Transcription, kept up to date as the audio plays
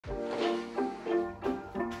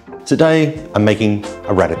Today, I'm making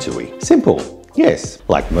a ratatouille. Simple, yes,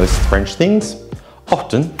 like most French things,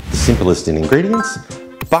 often the simplest in ingredients,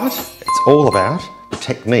 but it's all about the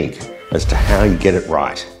technique as to how you get it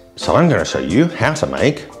right. So I'm going to show you how to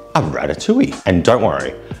make a ratatouille. And don't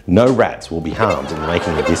worry, no rats will be harmed in the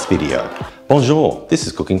making of this video. Bonjour, this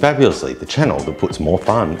is Cooking Fabulously, the channel that puts more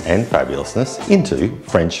fun and fabulousness into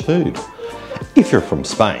French food. If you're from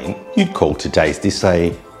Spain, you'd call today's dish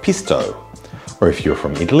a pisto, or if you're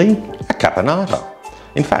from Italy, a caponata.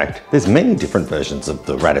 In fact, there's many different versions of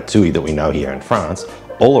the ratatouille that we know here in France,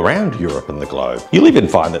 all around Europe and the globe. You'll even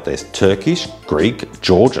find that there's Turkish, Greek,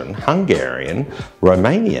 Georgian, Hungarian,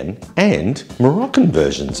 Romanian, and Moroccan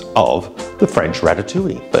versions of the French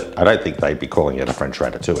ratatouille. But I don't think they'd be calling it a French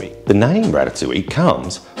ratatouille. The name ratatouille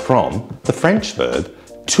comes from the French verb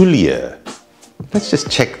touiller. Let's just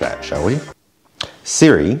check that, shall we?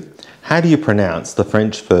 Siri, how do you pronounce the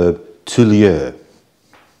French verb touiller?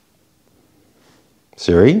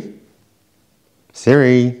 Siri?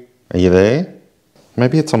 Siri, are you there?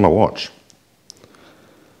 Maybe it's on my watch.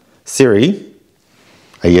 Siri,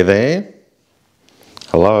 are you there?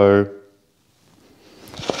 Hello?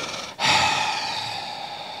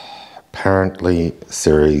 Apparently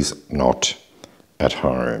Siri's not at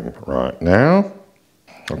home right now.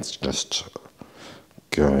 Let's just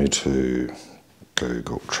go to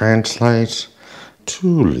Google Translate.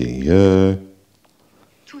 Touiller.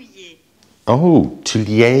 Oh,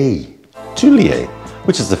 touiller. Touiller,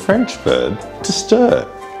 which is the French verb to stir.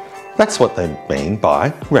 That's what they mean by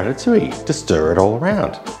ratatouille, to stir it all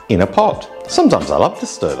around in a pot. Sometimes I love to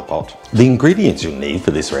stir the pot. The ingredients you'll need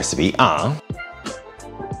for this recipe are,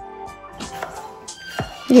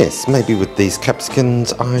 yes, maybe with these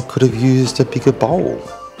capsicums I could have used a bigger bowl.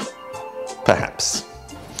 Perhaps.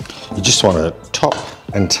 You just want to top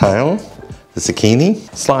and tail the zucchini,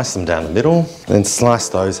 slice them down the middle, then slice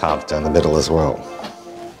those halves down the middle as well.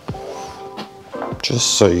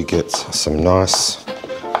 Just so you get some nice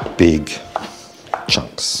big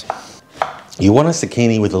chunks. You want a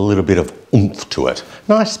zucchini with a little bit of oomph to it.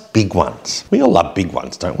 Nice big ones. We all love big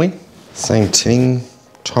ones, don't we? Same thing,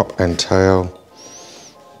 top and tail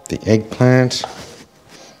the eggplant.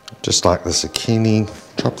 Just like the zucchini,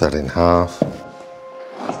 chop that in half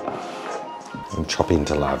and chop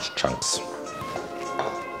into large chunks.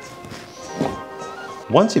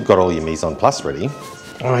 Once you've got all your mise en place ready,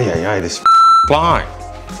 oh yeah, this fly.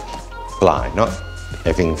 Fly, not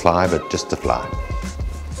effing fly, but just the fly.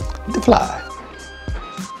 The fly.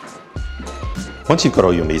 Once you've got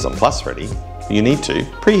all your mise en place ready, you need to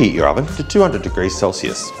preheat your oven to 200 degrees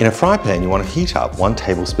Celsius. In a fry pan, you want to heat up 1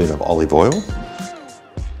 tablespoon of olive oil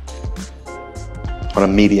on a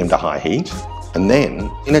medium to high heat, and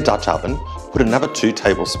then in a Dutch oven, put another 2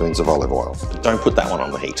 tablespoons of olive oil. But don't put that one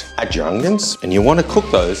on the heat. Add your onions, and you want to cook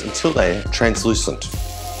those until they're translucent,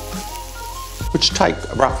 which take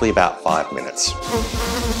roughly about 5 minutes.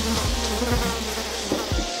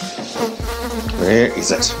 Where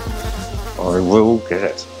is it? I will get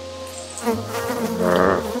it.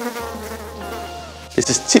 This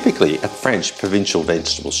is typically a French provincial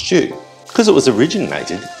vegetable stew because it was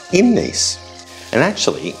originated in Nice. And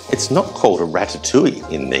actually, it's not called a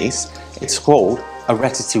ratatouille in Nice, it's called a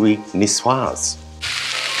ratatouille niçoise.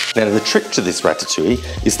 Now the trick to this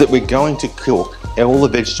ratatouille is that we're going to cook all the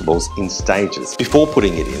vegetables in stages before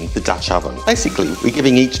putting it in the Dutch oven. Basically, we're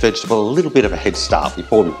giving each vegetable a little bit of a head start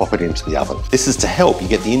before we pop it into the oven. This is to help you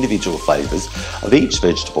get the individual flavours of each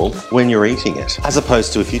vegetable when you're eating it, as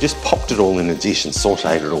opposed to if you just popped it all in a dish and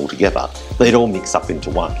sautéed it all together, they'd all mix up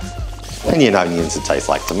into one. And you know, onions would taste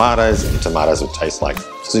like tomatoes, and tomatoes would taste like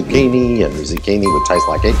zucchini, and zucchini would taste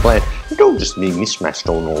like eggplant. It'd all just be mishmashed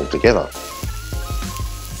all together.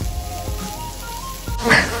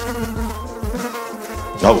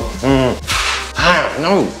 No.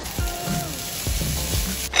 No.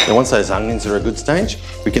 And once those onions are a good stage,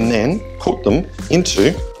 we can then put them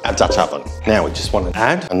into our Dutch oven. Now we just want to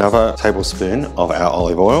add another tablespoon of our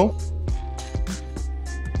olive oil.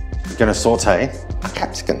 We're going to saute a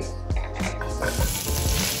capsicum.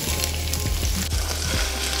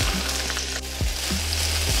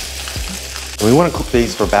 And we want to cook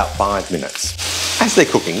these for about 5 minutes. As they're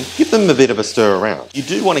cooking, give them a bit of a stir around. You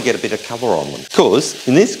do want to get a bit of colour on them because,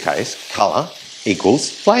 in this case, colour equals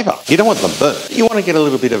flavour. You don't want them burnt. You want to get a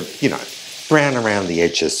little bit of, you know, brown around the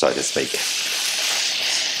edges, so to speak.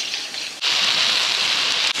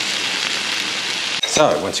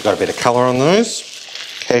 So, once you've got a bit of colour on those,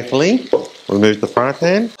 carefully remove the fry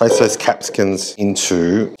pan, place those capsicums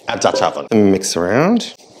into our Dutch oven and mix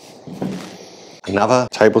around. Another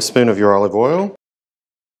tablespoon of your olive oil.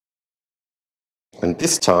 And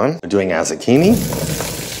this time, we're doing our zucchini.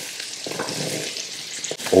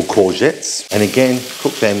 or courgettes, and again,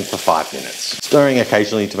 cook them for 5 minutes, stirring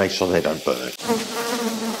occasionally to make sure they don't burn.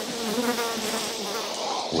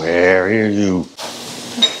 Where are you?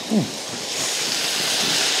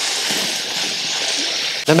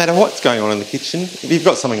 No matter what's going on in the kitchen, if you've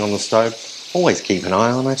got something on the stove, always keep an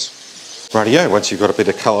eye on it. Rightio, once you've got a bit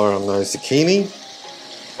of colour on those zucchini,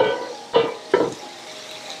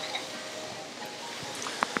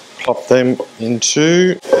 plop them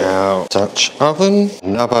into our Dutch oven.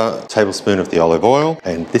 Another tablespoon of the olive oil,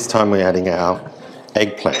 and this time we're adding our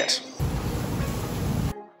eggplant.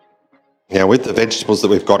 Now with the vegetables that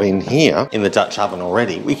we've got in here in the Dutch oven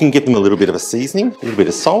already, we can give them a little bit of a seasoning, a little bit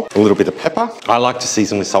of salt, a little bit of pepper. I like to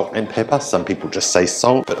season with salt and pepper. Some people just say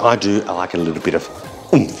salt, but I like a little bit of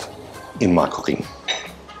oomph in my cooking.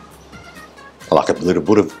 I like a little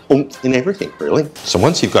bit of oomph in everything, really. So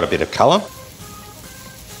once you've got a bit of colour,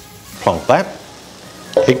 plonk that,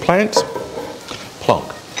 eggplant, plonk.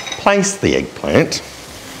 Place the eggplant.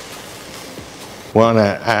 We're going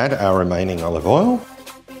to add our remaining olive oil.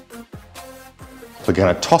 We're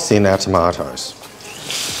going to toss in our tomatoes.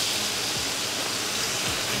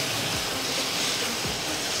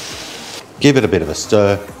 Give it a bit of a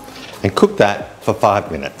stir and cook that for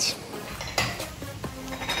 5 minutes.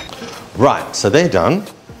 Right, so they're done.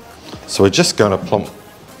 So we're just going to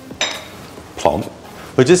plomp.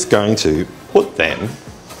 We're just going to put them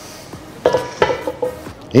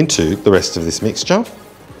into the rest of this mixture.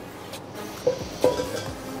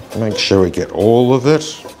 Make sure we get all of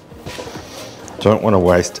it. Don't want to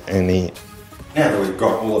waste any. Now that we've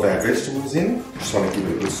got all of our vegetables in, just want to give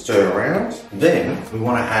it a good stir around. Then we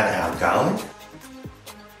want to add our garlic,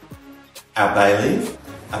 our bay leaf,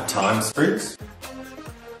 our thyme sprigs,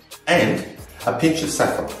 and a pinch of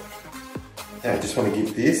saffron. Now I just want to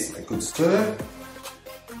give this a good stir.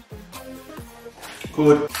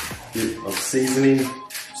 Good bit of seasoning,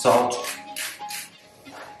 salt,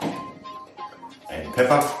 and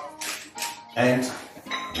pepper, and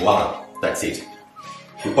voila, that's it.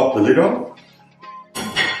 We pop the lid on,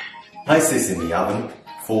 place this in the oven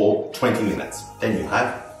for 20 minutes. Then you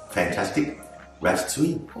have fantastic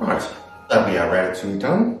ratatouille. Right, that'll be our ratatouille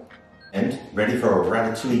done and ready for a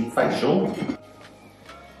ratatouille facial.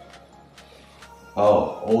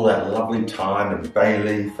 Oh, all that lovely thyme and bay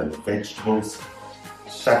leaf and vegetables.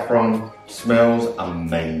 Saffron smells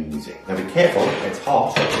amazing. Now be careful, it's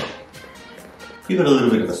hot. Give it a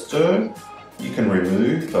little bit of a stir. You can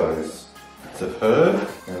remove those bits of herb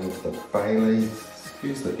and the bay leaf.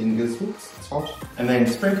 Excuse the fingers, whoops, it's hot. And then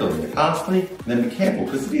sprinkle in your parsley. And then be careful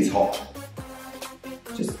because it is hot.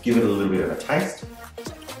 Just give it a little bit of a taste.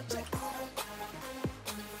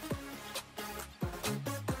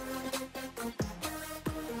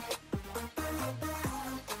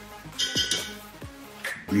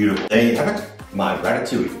 Beautiful. There you have it, my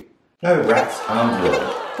ratatouille. No rats harmed the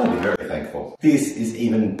world. I'll be very thankful. This is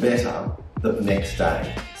even better the next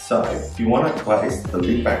day. So, if you want to place the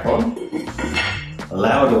lid back on,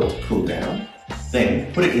 allow it all to cool down,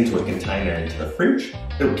 then put it into a container into the fridge.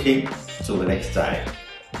 It'll keep till the next day.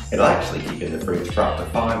 It'll actually keep in the fridge for up to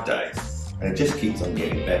 5 days, and it just keeps on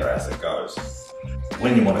getting better as it goes.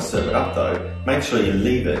 When you want to serve it up though, make sure you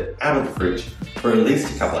leave it out of the fridge for at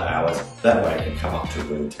least a couple of hours, that way it can come up to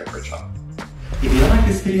room temperature. If you like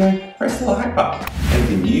this video, press the like button. And if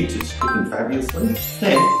you're new to Cooking Fabulously,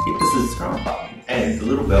 then hit the subscribe button and the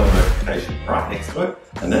little bell notification right next to it,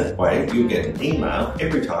 and that way you'll get an email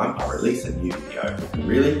every time I release a new video. And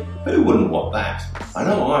really, who wouldn't want that? I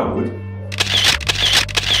know I would.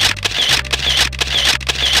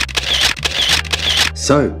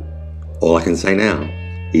 So, all I can say now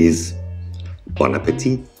is bon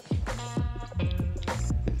appetit.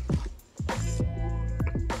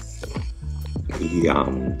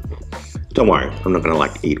 Yum. Don't worry, I'm not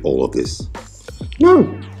gonna eat all of this. No,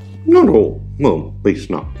 not all. Well, at least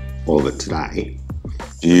not all of it today.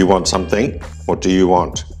 Do you want something? What do you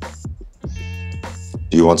want?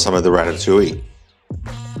 Do you want some of the ratatouille?